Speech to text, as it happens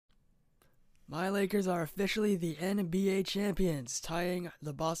My Lakers are officially the NBA champions, tying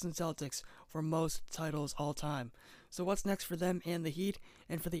the Boston Celtics for most titles all time. So what's next for them and the Heat,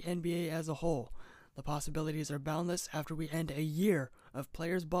 and for the NBA as a whole? The possibilities are boundless after we end a year of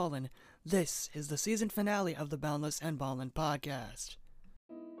players ballin'. This is the season finale of the Boundless and Ballin' podcast.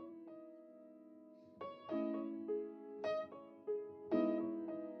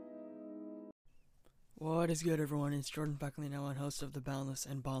 What is good, everyone? It's Jordan Beckley now, and host of the Boundless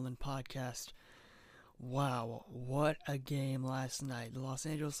and Ballin' podcast. Wow, what a game last night. The Los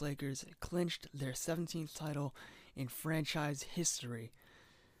Angeles Lakers clinched their 17th title in franchise history.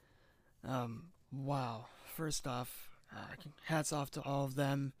 Wow. First off, hats off to all of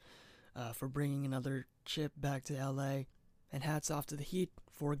them for bringing another chip back to LA, and hats off to the Heat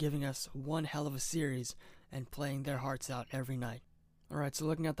for giving us one hell of a series and playing their hearts out every night. Alright, so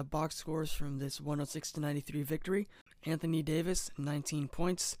looking at the box scores from this 106-93 victory, Anthony Davis, 19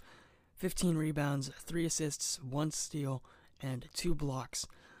 points, 15 rebounds, 3 assists, 1 steal, and 2 blocks.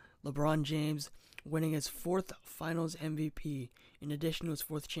 LeBron James winning his 4th Finals MVP in addition to his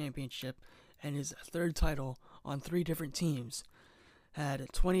 4th championship and his 3rd title on 3 different teams, had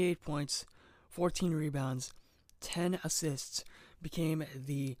 28 points, 14 rebounds, 10 assists, became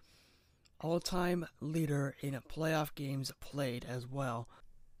the all-time leader in playoff games played as well.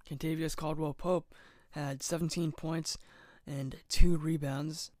 Kentavious Caldwell-Pope had 17 points and 2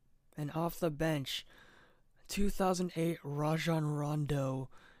 rebounds. And off the bench, 2008 Rajon Rondo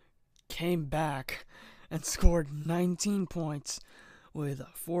came back and scored 19 points with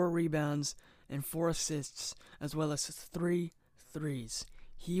 4 rebounds and 4 assists, as well as 3 threes.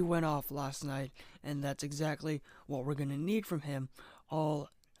 He went off last night, and that's exactly what we're going to need from him all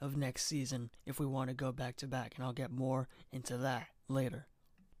of next season if we want to go back-to-back, and I'll get more into that later.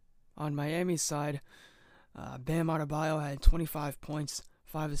 On Miami's side, Bam Adebayo had 25 points,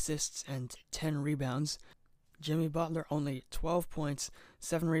 5 assists, and 10 rebounds. Jimmy Butler only 12 points,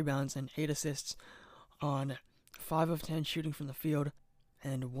 7 rebounds, and 8 assists on 5 of 10 shooting from the field,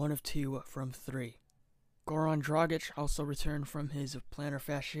 and 1 of 2 from 3. Goran Dragic also returned from his plantar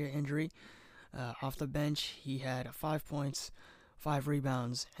fascia injury. Off the bench, he had 5 points, 5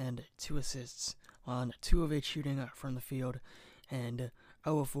 rebounds, and 2 assists on 2 of 8 shooting from the field, and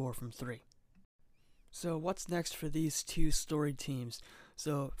 0 of 4 from 3. So what's next for these two storied teams?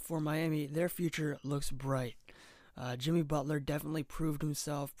 So for Miami, their future looks bright. Jimmy Butler definitely proved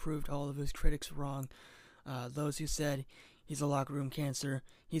himself, proved all of his critics wrong. Those who said he's a locker room cancer,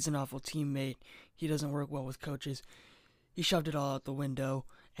 he's an awful teammate, he doesn't work well with coaches, he shoved it all out the window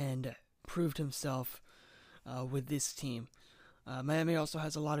and proved himself with this team. Miami also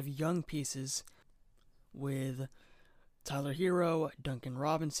has a lot of young pieces with Tyler Hero, Duncan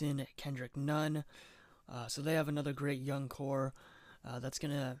Robinson, Kendrick Nunn. So they have another great young core that's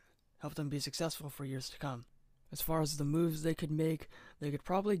going to help them be successful for years to come. As far as the moves they could make, they could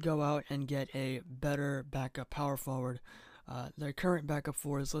probably go out and get a better backup power forward. Their current backup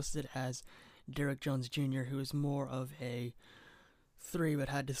 4 is listed as Derrick Jones Jr., who is more of a 3 but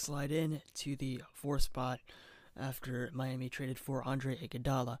had to slide in to the 4 spot after Miami traded for Andre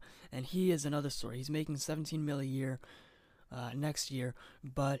Iguodala. And he is another story. He's making $17 million a year next year,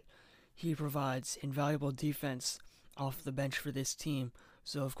 but he provides invaluable defense off the bench for this team.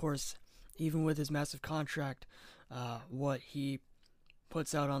 So, of course, even with his massive contract, what he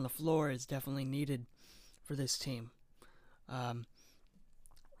puts out on the floor is definitely needed for this team.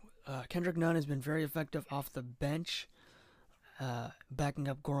 Kendrick Nunn has been very effective off the bench, backing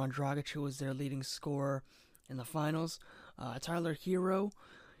up Goran Dragic, who was their leading scorer in the finals. Tyler Hero,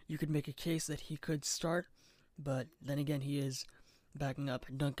 you could make a case that he could start, but then again, he is backing up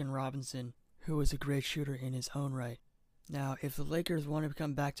Duncan Robinson, who is a great shooter in his own right. Now, if the Lakers want to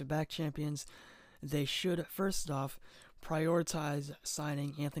become back-to-back champions, they should, first off, prioritize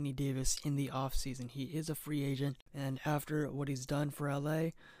signing Anthony Davis in the offseason. He is a free agent, and after what he's done for LA,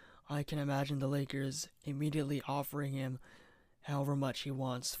 I can imagine the Lakers immediately offering him however much he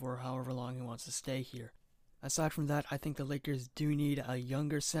wants for however long he wants to stay here. Aside from that, I think the Lakers do need a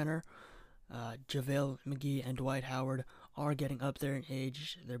younger center. JaVale McGee and Dwight Howard are getting up there in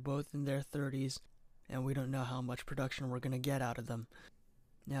age. They're both in their 30s, and we don't know how much production we're going to get out of them.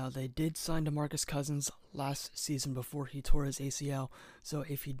 Now, they did sign DeMarcus Cousins last season before he tore his ACL, so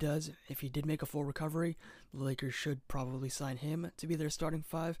if he did make a full recovery, the Lakers should probably sign him to be their starting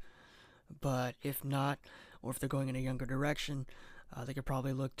 5. But if not, or if they're going in a younger direction, they could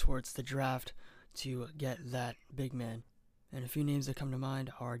probably look towards the draft to get that big man. And a few names that come to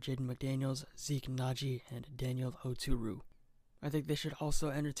mind are Jaden McDaniels, Zeke Naji, and Daniel Oturu. I think they should also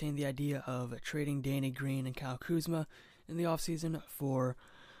entertain the idea of trading Danny Green and Kyle Kuzma in the offseason for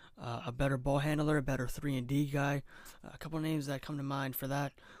a better ball handler, a better 3-and-D guy. A couple names that come to mind for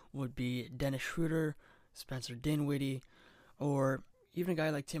that would be Dennis Schroeder, Spencer Dinwiddie, or even a guy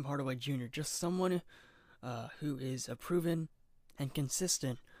like Tim Hardaway Jr., just someone who is a proven and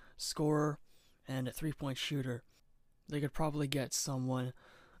consistent scorer and a three-point shooter. They could probably get someone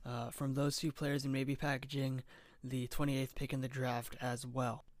from those two players and maybe packaging the 28th pick in the draft as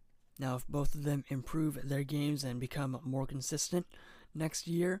well. Now, if both of them improve their games and become more consistent next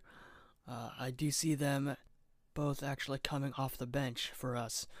year, I do see them both actually coming off the bench for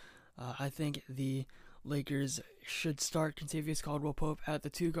us. I think the Lakers should start Kentavious Caldwell-Pope at the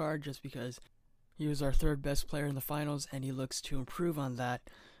 2 guard just because he was our 3rd best player in the finals and he looks to improve on that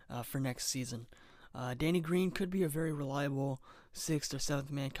for next season. Danny Green could be a very reliable 6th or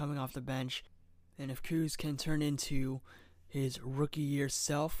 7th man coming off the bench, and if Kuz can turn into his rookie year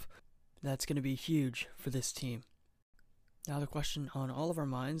self, that's going to be huge for this team. Now the question on all of our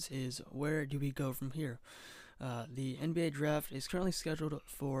minds is, where do we go from here? The NBA draft is currently scheduled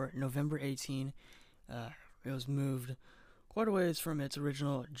for November 18. It was moved quite a ways from its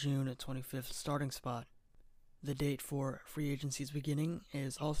original June 25th starting spot. The date for free agency's beginning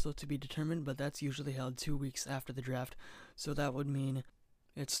is also to be determined, but that's usually held 2 weeks after the draft, so that would mean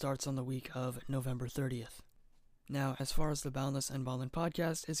it starts on the week of November 30th. Now, as far as the Boundless and Ballin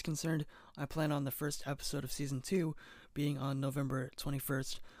podcast is concerned, I plan on the first episode of Season 2 being on November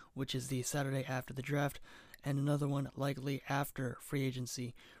 21st, which is the Saturday after the draft, and another one likely after free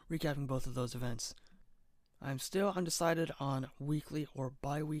agency, recapping both of those events. I'm still undecided on weekly or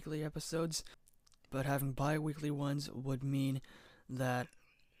bi-weekly episodes, but having bi-weekly ones would mean that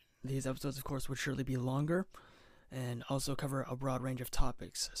these episodes, of course, would surely be longer and also cover a broad range of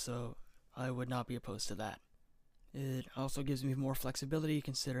topics, so I would not be opposed to that. It also gives me more flexibility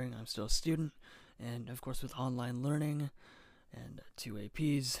considering I'm still a student, and of course with online learning and 2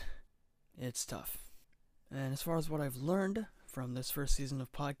 APs, it's tough. And as far as what I've learned from this first season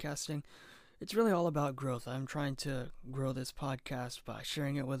of podcasting, it's really all about growth. I'm trying to grow this podcast by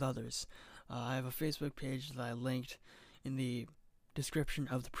sharing it with others. I have a Facebook page that I linked in the description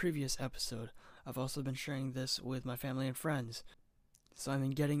of the previous episode. I've also been sharing this with my family and friends. So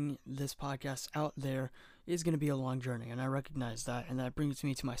getting this podcast out there is going to be a long journey, and I recognize that, and that brings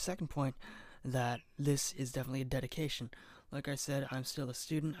me to my second point, that this is definitely a dedication. Like I said, I'm still a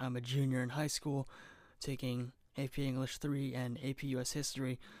student. I'm a junior in high school, taking AP English 3 and AP US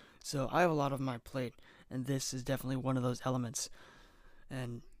History, so I have a lot on my plate, and this is definitely one of those elements.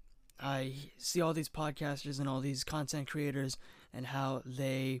 And I see all these podcasters and all these content creators and how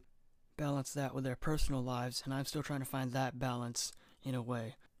they balance that with their personal lives, and I'm still trying to find that balance in a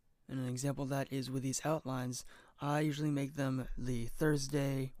way. And an example of that is with these outlines. I usually make them the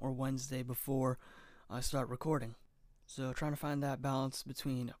Thursday or Wednesday before I start recording. So trying to find that balance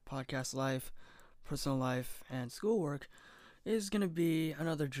between podcast life, personal life, and schoolwork is going to be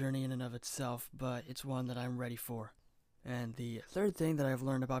another journey in and of itself, but it's one that I'm ready for. And the third thing that I've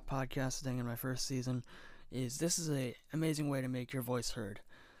learned about podcasting in my first season is this is an amazing way to make your voice heard.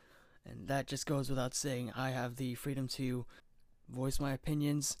 And that just goes without saying. I have the freedom to voice my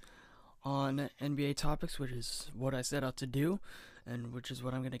opinions on NBA topics, which is what I set out to do, and which is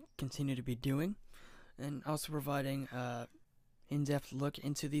what I'm going to continue to be doing. And also providing an in-depth look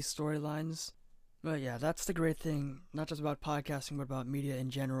into these storylines. But yeah, that's the great thing, not just about podcasting, but about media in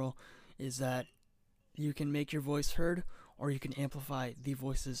general, is that you can make your voice heard, or you can amplify the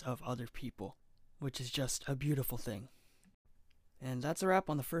voices of other people, which is just a beautiful thing. And that's a wrap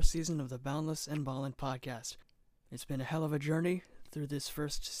on the first season of the Boundless and Ballin podcast. It's been a hell of a journey through this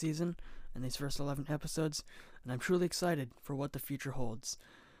first season and these first 11 episodes, and I'm truly excited for what the future holds.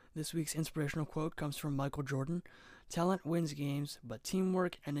 This week's inspirational quote comes from Michael Jordan. "Talent wins games, but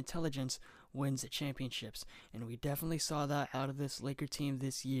teamwork and intelligence wins championships." And we definitely saw that out of this Laker team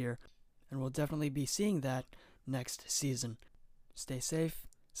this year, and we'll definitely be seeing that next season. Stay safe,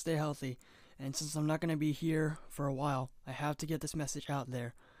 stay healthy, and since I'm not going to be here for a while, I have to get this message out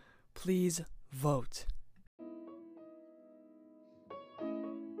there. Please vote.